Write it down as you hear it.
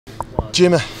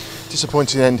Jim,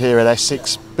 disappointing end here at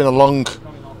Essex. Been a long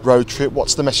road trip.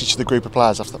 What's the message to the group of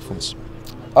players after that performance?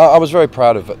 I was very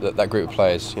proud of that group of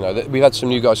players. You know, we've had some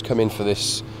new guys come in for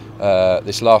this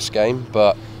last game,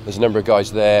 but there's a number of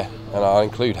guys there, and I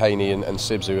include Haney and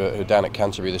Sibbs who are down at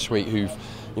Canterbury this week. Who've,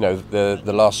 you know,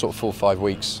 the last sort of 4 or 5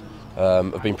 weeks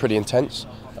have been pretty intense.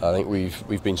 I think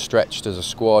we've been stretched as a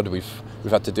squad. We've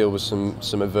had to deal with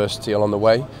some adversity along the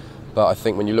way. But I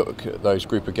think when you look at those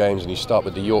group of games and you start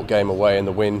with the York game away and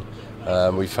the win,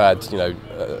 we've had, you know,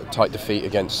 a tight defeat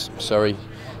against Surrey,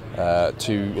 2,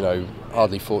 you know,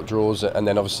 hardly fought draws, and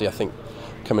then obviously I think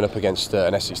coming up against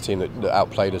an Essex team that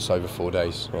outplayed us over 4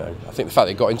 days. You know, I think the fact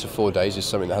they got into 4 days is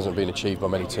something that hasn't been achieved by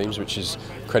many teams, which is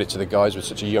credit to the guys with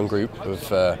such a young group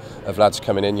of lads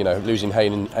coming in. You know, losing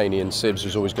Haney and Sibbs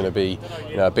was always going to be,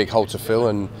 you know, a big hole to fill,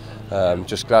 and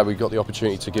just glad we got the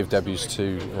opportunity to give debuts to,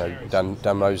 you know,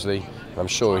 Dan Mosley. I'm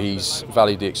sure he's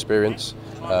valued the experience.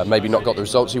 Maybe not got the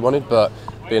results he wanted, but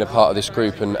being a part of this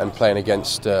group and playing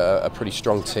against a pretty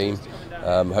strong team,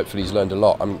 hopefully he's learned a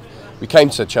lot. We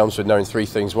came to Chelmsford knowing 3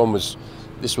 things. One was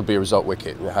this would be a result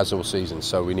wicket, and it has all season,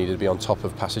 so we needed to be on top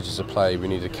of passages of play, we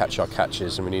needed to catch our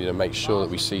catches, and we needed to make sure that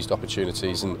we seized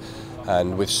opportunities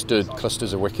and withstood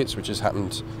clusters of wickets, which has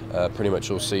happened pretty much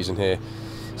all season here.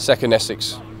 Second,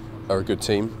 Essex are a good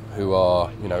team who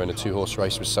are, you know, in a 2-horse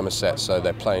race with Somerset, so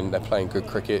they're playing good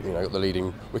cricket. You know, got the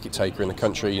leading wicket taker in the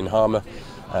country in Harmer,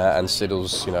 and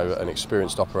Siddle's, you know, an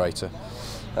experienced operator.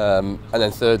 And then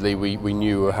thirdly, we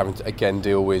knew we were having to again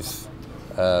deal with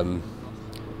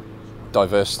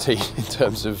diversity in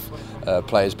terms of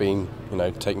players being, you know,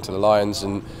 taken to the Lions,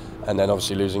 and then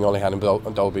obviously losing Olihan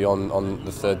and Dolby on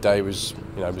the 3rd day was,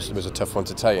 you know, was a tough one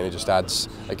to take, and it just adds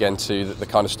again to the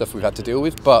kind of stuff we've had to deal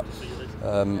with. But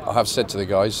I have said to the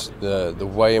guys, the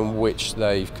way in which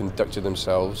they've conducted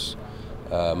themselves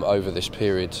over this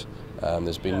period,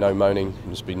 there's been no moaning,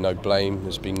 there's been no blame,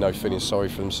 there's been no feeling sorry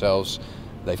for themselves.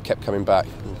 They've kept coming back,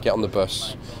 get on the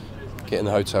bus, get in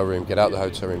the hotel room, get out the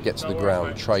hotel room, get to the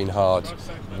ground, train hard,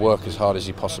 work as hard as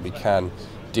you possibly can,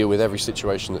 deal with every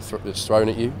situation that's thrown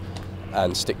at you,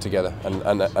 and stick together.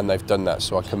 And they've done that,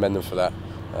 so I commend them for that.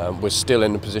 We're still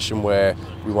in a position where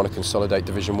we want to consolidate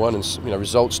Division 1, and, you know,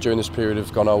 results during this period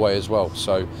have gone our way as well.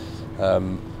 So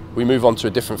we move on to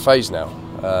a different phase now.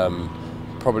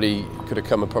 Probably could have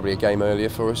come probably a game earlier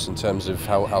for us in terms of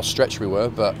how stretched we were,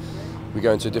 but we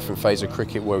go into a different phase of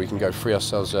cricket where we can go free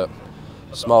ourselves up,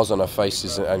 smiles on our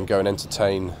faces, and go and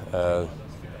entertain the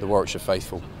Warwickshire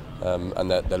faithful, and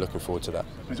they're looking forward to that.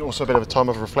 It's also a bit of a time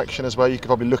of reflection as well. You could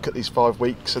probably look at these 5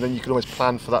 weeks, and then you could almost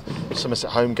plan for that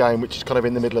Somerset home game, which is kind of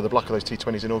in the middle of the block of those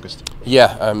T20s in August.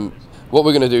 Yeah, what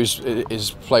we're going to do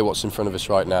is play what's in front of us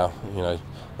right now. You know,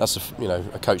 that's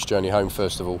a coach journey home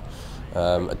first of all,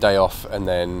 a day off, and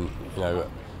then, you know,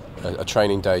 a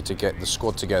training day to get the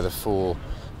squad together for,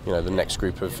 you know, the next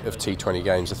group of T20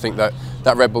 games. I think that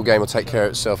Red Bull game will take care of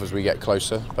itself as we get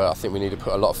closer, but I think we need to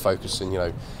put a lot of focus in, you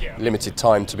know, limited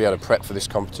time to be able to prep for this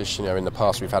competition. You know, in the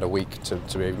past we've had a week to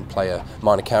even play a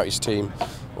minor counties team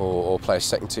or play a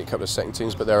couple of second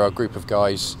teams, but there are a group of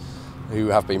guys who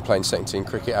have been playing second team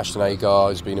cricket. Ashton Agar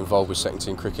has been involved with second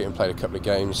team cricket and played a couple of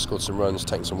games, scored some runs,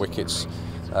 taken some wickets.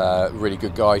 Really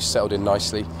good guy, settled in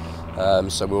nicely.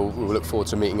 So we'll look forward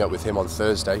to meeting up with him on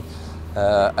Thursday,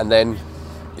 and then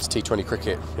it's T20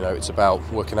 cricket. You know, it's about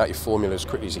working out your formula as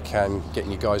quickly as you can,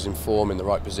 getting your guys in form in the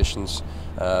right positions,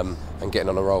 and getting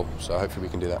on a roll. So hopefully we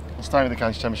can do that. Well, staying with the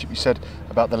County Championship, you said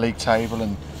about the league table,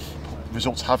 and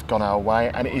results have gone our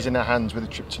way, and it is in our hands with a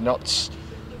trip to Notts.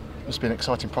 Must be an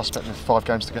exciting prospect with 5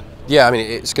 games to go. Yeah, I mean,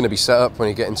 it's going to be set up when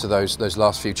you get into those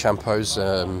last few champos,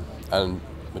 and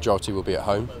majority will be at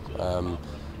home.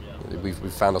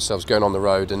 We've found ourselves going on the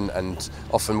road, and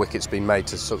often wickets being made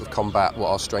to sort of combat what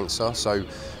our strengths are. So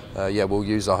yeah, we'll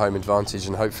use our home advantage,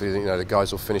 and hopefully, you know, the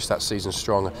guys will finish that season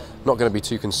strong. I'm not going to be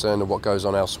too concerned of what goes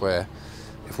on elsewhere.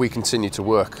 If we continue to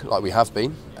work like we have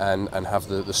been, and have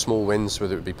the small wins,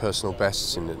 whether it be personal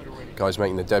bests and the guys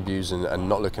making the debuts and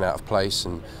not looking out of place,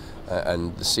 and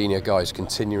the senior guys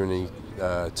continuing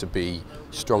to be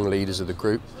strong leaders of the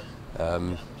group,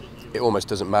 it almost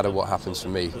doesn't matter what happens for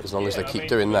me. As long as they keep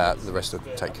doing that, the rest will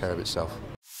take care of itself.